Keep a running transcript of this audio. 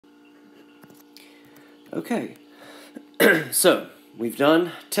Okay, so we've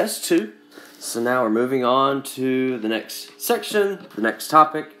done test 2. So now we're moving on to the next section, the next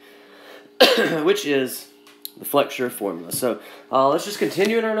topic, which is the Flexure Formula. So let's just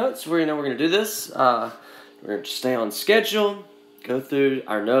continue in our notes. We're going to do this. We're going to stay on schedule, go through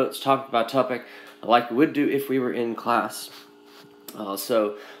our notes, topic by topic, like we would do if we were in class.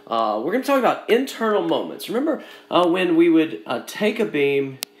 So we're going to talk about internal moments. Remember when we would take a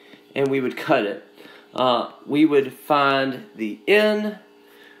beam and we would cut it? We would find the N,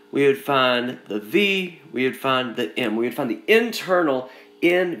 we would find the V, we would find the M. We would find the internal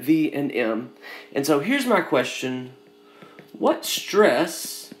N, V, and M. And so here's my question. What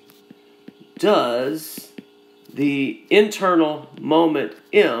stress does the internal moment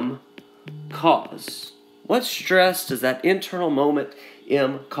M cause? What stress does that internal moment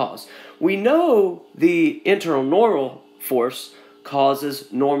M cause? We know the internal normal force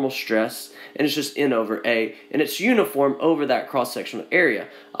causes normal stress, and it's just N over A, and it's uniform over that cross-sectional area.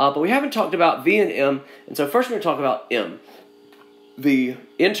 But we haven't talked about V and M, and so first we're going to talk about M. The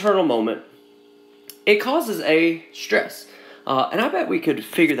internal moment, it causes a stress. And I bet we could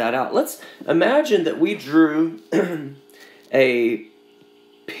figure that out. Let's imagine that we drew a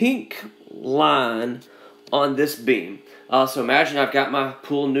pink line on this beam. So imagine I've got my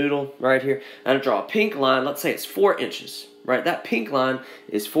pool noodle right here, and I draw a pink line. Let's say it's 4 inches. Right, that pink line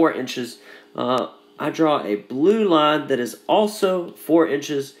is 4 inches. I draw a blue line that is also 4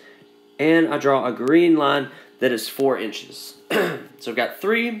 inches, and I draw a green line that is 4 inches. So I've got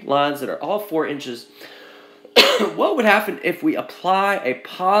 3 lines that are all 4 inches. What would happen if we apply a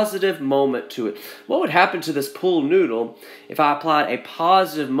positive moment to it? What would happen to this pool noodle if I applied a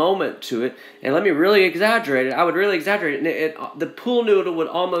positive moment to it? And let me really exaggerate it. I would really exaggerate it. The pool noodle would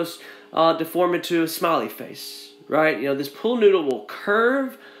almost deform into a smiley face. Right, you know, this pool noodle will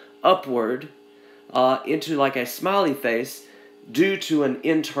curve upward into like a smiley face due to an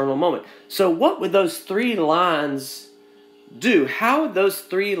internal moment. So what would those 3 lines do? How would those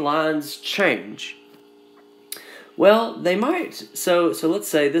 3 lines change? Well, they might. So let's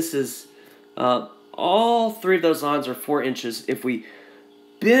say this is all 3 of those lines are 4 inches. If we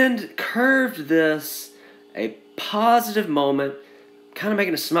curved this a positive moment, kind of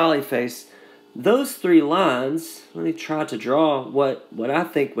making a smiley face, those 3 lines, let me try to draw what I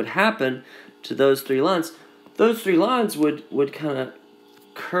think would happen to those 3 lines. Those 3 lines would kind of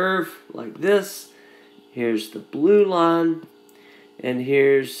curve like this. Here's the blue line, and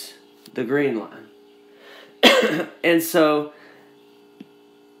here's the green line. And so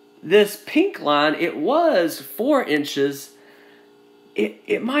this pink line, it was 4 inches.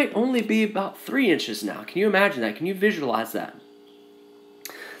 It might only be about 3 inches now. Can you imagine that? Can you visualize that?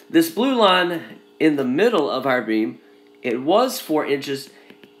 This blue line in the middle of our beam, it was 4 inches.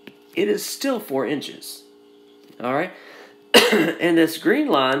 It is still 4 inches. All right? And this green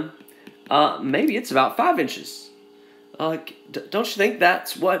line, maybe it's about 5 inches. Don't you think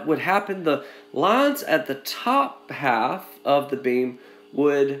that's what would happen? The lines at the top half of the beam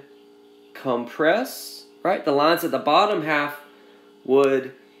would compress, right? The lines at the bottom half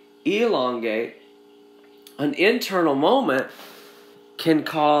would elongate. An internal moment can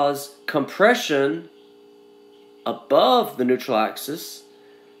cause compression above the neutral axis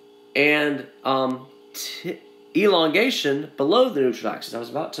and elongation below the neutral axis. I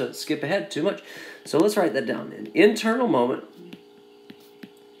was about to skip ahead too much. So let's write that down. An internal moment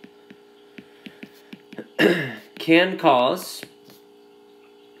can cause,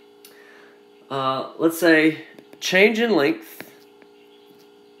 let's say, change in length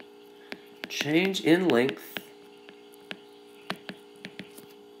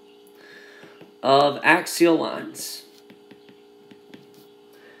of axial lines.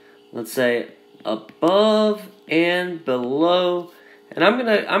 Let's say above and below, and I'm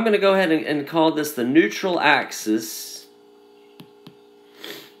gonna go ahead and call this the neutral axis.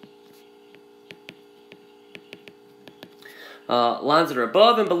 Lines that are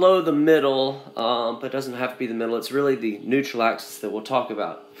above and below the middle, but it doesn't have to be the middle. It's really the neutral axis that we'll talk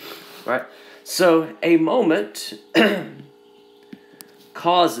about, right? So a moment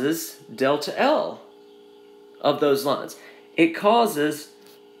causes delta L of those lines. It causes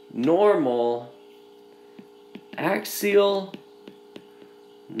normal axial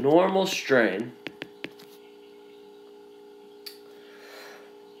normal strain.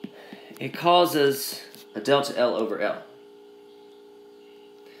 It causes a delta L over L.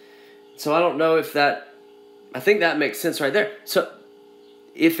 So I don't know if that, I think that makes sense right there. So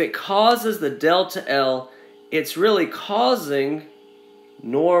if it causes the delta L, it's really causing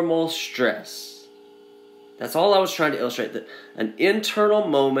normal stress. That's all I was trying to illustrate, that an internal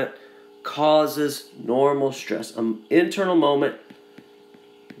moment causes normal stress. An internal moment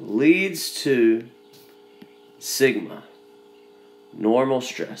leads to sigma, normal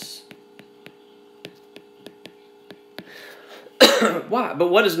stress. Why? But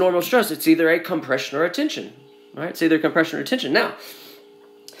what is normal stress? It's either a compression or a tension. Right? It's either compression or tension. Now,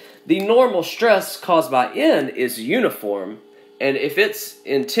 the normal stress caused by N is uniform, and if it's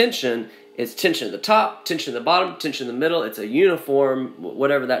in tension, it's tension at the top, tension at the bottom, tension in the middle. It's a uniform,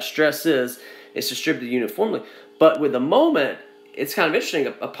 whatever that stress is, it's distributed uniformly. But with a moment, it's kind of interesting.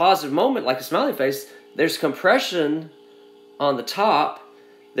 A positive moment, like a smiley face, there's compression on the top,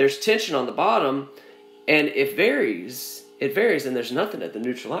 there's tension on the bottom, and it varies, and there's nothing at the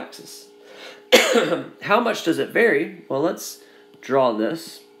neutral axis. How much does it vary? Well, let's draw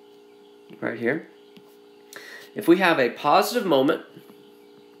this right here. If we have a positive moment,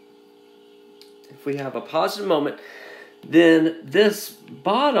 then this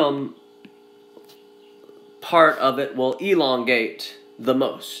bottom part of it will elongate the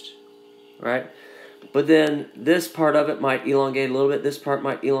most, right? But then this part of it might elongate a little bit, this part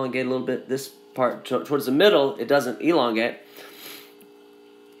might elongate a little bit, this part towards the middle, it doesn't elongate.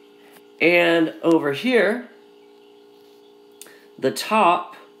 And over here, the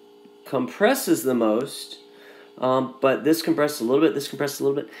top compresses the most, but this compresses a little bit, this compresses a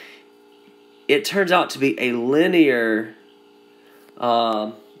little bit. It turns out to be a linear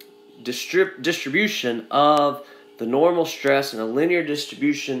distribution of the normal stress and a linear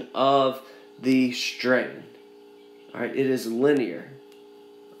distribution of the strain. All right, it is linear.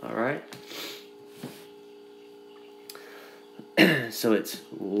 All right. So it's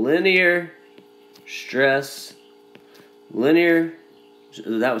linear stress, linear,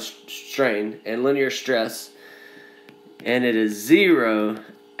 that was strain, and linear stress, and it is 0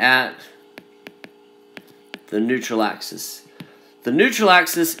 at the neutral axis. The neutral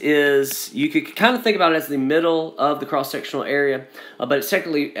axis is, you could kind of think about it as the middle of the cross-sectional area, but it's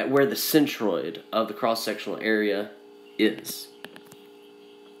technically at where the centroid of the cross-sectional area is.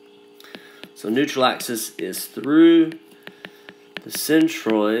 So neutral axis is through the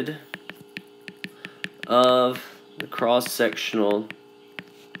centroid of the cross-sectional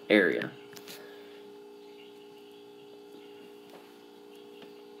area.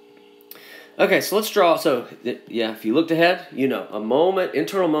 Okay, so let's draw. So, yeah, if you looked ahead, you know, a moment,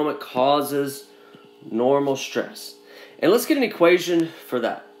 internal moment causes normal stress. And let's get an equation for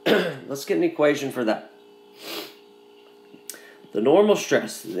that. Let's get an equation for that. The normal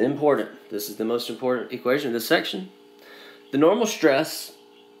stress is important. This is the most important equation in this section. The normal stress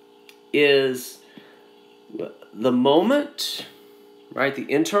is the moment, right? The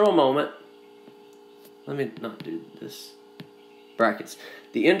internal moment. Let me not do this. Brackets.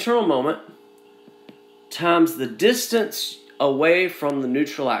 The internal moment times the distance away from the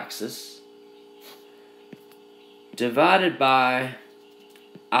neutral axis divided by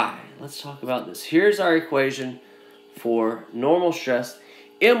I. Let's talk about this. Here's our equation for normal stress,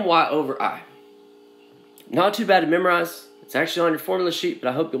 my over I. Not too bad to memorize. It's actually on your formula sheet, but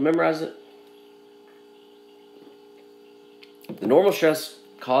I hope you'll memorize it. The normal stress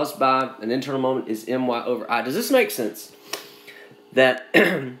caused by an internal moment is my over I. Does this make sense? That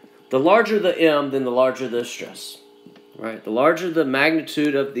the larger the m, then the larger the stress. Right? The larger the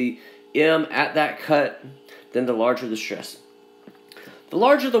magnitude of the m at that cut, then the larger the stress. The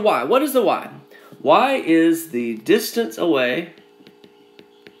larger the y. What is the y? Y is the distance away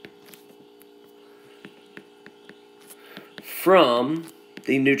from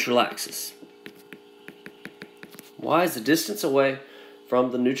the neutral axis. Y is the distance away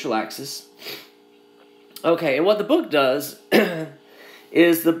from the neutral axis. Okay, and what the book does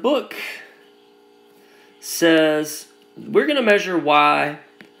is the book says we're going to measure Y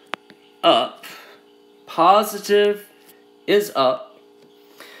up. Positive is up.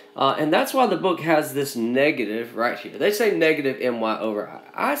 And that's why the book has this negative right here. They say negative my over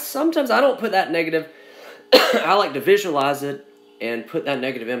I. Sometimes I don't put that negative. I like to visualize it and put that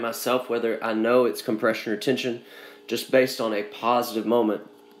negative in myself, whether I know it's compression or tension, just based on a positive moment.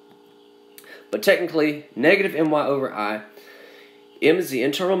 But technically, negative my over I. M is the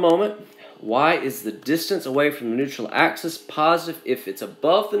internal moment. Y is the distance away from the neutral axis. Positive if it's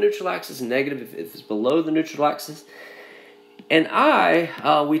above the neutral axis. Negative if it's below the neutral axis. And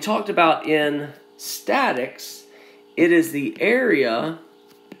I, we talked about in statics, it is the area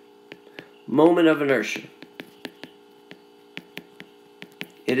moment of inertia.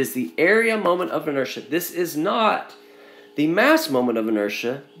 It is the area moment of inertia. This is not the mass moment of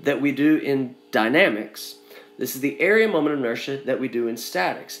inertia that we do in dynamics. This is the area moment of inertia that we do in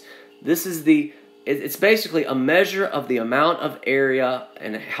statics. This is it's basically a measure of the amount of area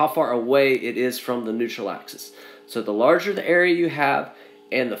and how far away it is from the neutral axis. So the larger the area you have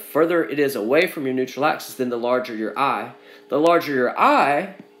and the further it is away from your neutral axis, then the larger your eye. The larger your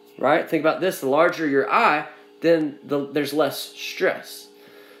eye, right? Think about this. The larger your eye, then there's less stress.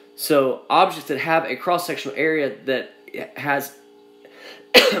 So objects that have a cross-sectional area that has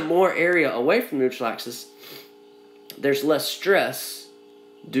more area away from the neutral axis, there's less stress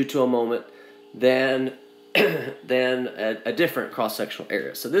due to a moment than a different cross-sectional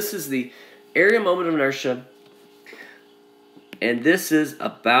area. So this is the area moment of inertia, and this is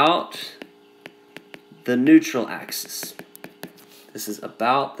about the neutral axis. This is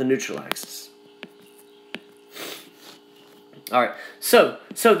about the neutral axis. All right, so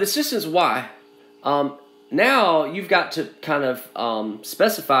the system's Y. Now you've got to kind of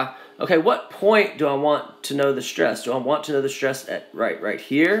specify, okay, what point do I want to know the stress? Do I want to know the stress at right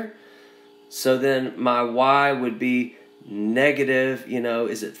here? So then my Y would be negative,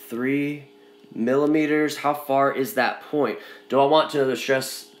 is it 3 millimeters? How far is that point? Do I want to know the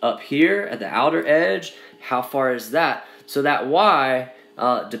stress up here at the outer edge? How far is that? So that Y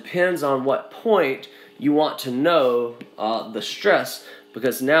depends on what point you want to know the stress,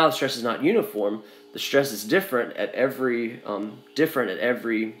 because now the stress is not uniform. The stress is different at every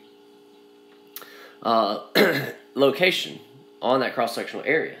location on that cross-sectional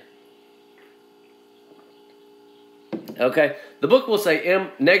area. Okay, the book will say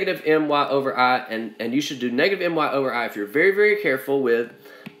negative my over I, and you should do negative my over I if you're very, very careful with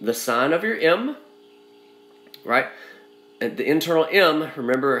the sign of your m, right? And the internal m,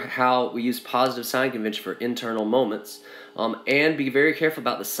 remember how we use positive sign convention for internal moments, and be very careful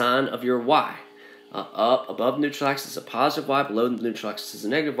about the sign of your y. Up above the neutral axis is a positive y, below the neutral axis is a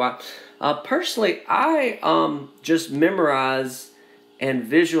negative y. Personally, I just memorize and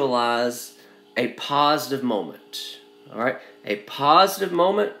visualize a positive moment. All right, a positive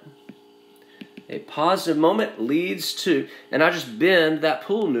moment leads to, and I just bend that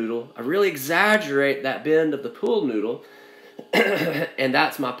pool noodle. I really exaggerate that bend of the pool noodle, and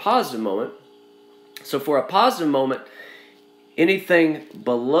that's my positive moment. So for a positive moment, anything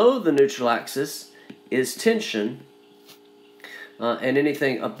below the neutral axis is tension, and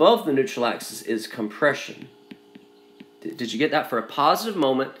anything above the neutral axis is compression. Did you get that? For a positive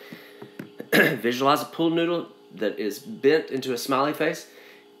moment, visualize a pool noodle that is bent into a smiley face.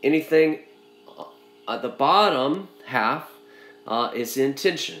 Anything at the bottom half is in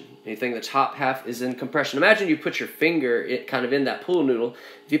tension. Anything the top half is in compression. Imagine you put your finger kind of in that pool noodle.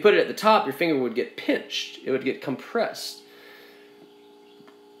 If you put it at the top, your finger would get pinched. It would get compressed.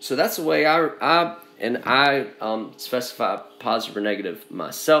 So that's the way I specify positive or negative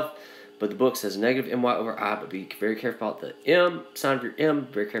myself. But the book says negative my over I, but be very careful about the m, sign of your m,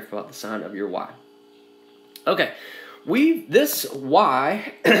 very careful about the sign of your y. Okay, this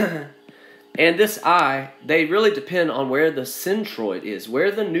y and this I, they really depend on where the centroid is,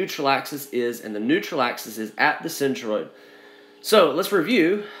 where the neutral axis is, and the neutral axis is at the centroid. So let's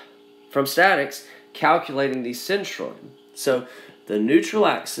review from statics, calculating the centroid. So the neutral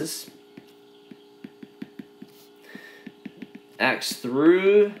axis acts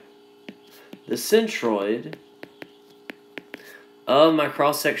through the centroid of my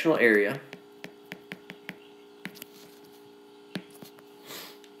cross-sectional area,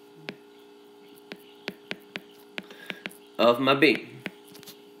 of my beam.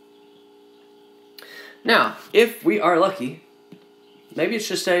 Now, if we are lucky, maybe it's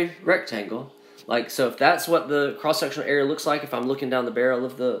just a rectangle. So if that's what the cross-sectional area looks like, if I'm looking down the barrel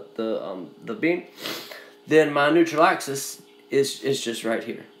of the beam, then my neutral axis is just right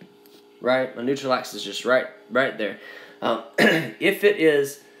here, right? My neutral axis is just right there. If it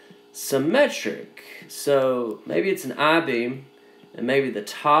is symmetric, so maybe it's an I-beam, and maybe the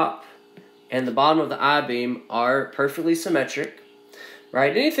top and the bottom of the I-beam are perfectly symmetric,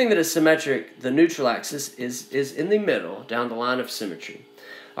 right? Anything that is symmetric, the neutral axis is in the middle, down the line of symmetry.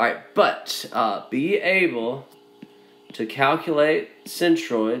 All right, but be able to calculate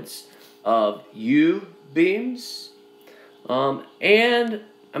centroids of U-beams, and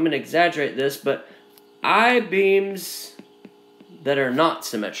I'm going to exaggerate this, but I-beams that are not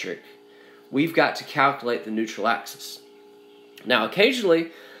symmetric, we've got to calculate the neutral axis. Now,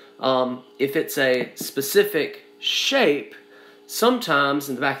 occasionally, if it's a specific shape, sometimes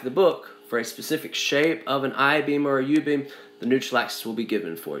in the back of the book, for a specific shape of an I-beam or a U-beam, the neutral axis will be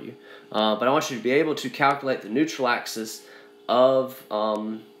given for you. But I want you to be able to calculate the neutral axis of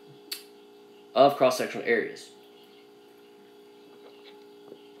cross-sectional areas.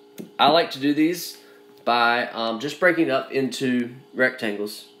 I like to do these by just breaking it up into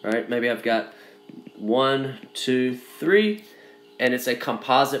rectangles, right? Maybe I've got 1, 2, 3, and it's a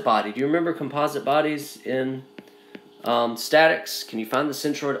composite body. Do you remember composite bodies in statics? Can you find the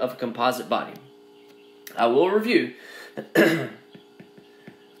centroid of a composite body? I will review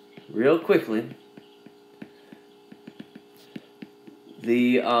real quickly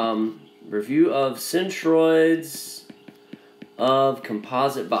the review of centroids of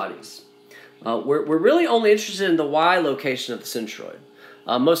composite bodies. We're really only interested in the Y location of the centroid.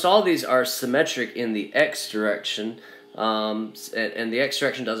 Most all of these are symmetric in the X direction, and the X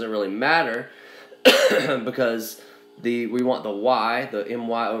direction doesn't really matter because we want the Y, the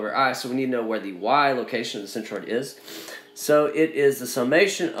my over I, so we need to know where the Y location of the centroid is. So it is the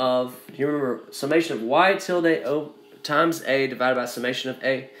summation of, you remember, summation of Y tilde O times A divided by summation of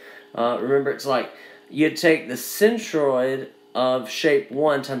A. Remember, it's like you take the centroid of shape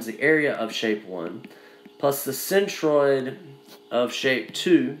 1 times the area of shape 1 plus the centroid of shape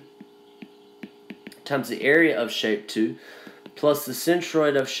 2 times the area of shape 2 plus the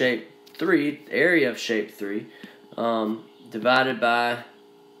centroid of shape 3, the area of shape 3, divided by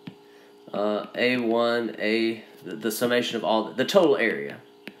A1, the summation of all, the total area,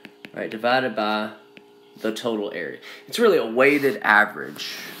 right, divided by the total area. It's really a weighted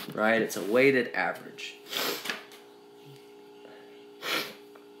average, right? It's a weighted average.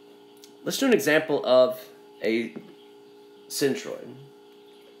 Let's do an example of a centroid.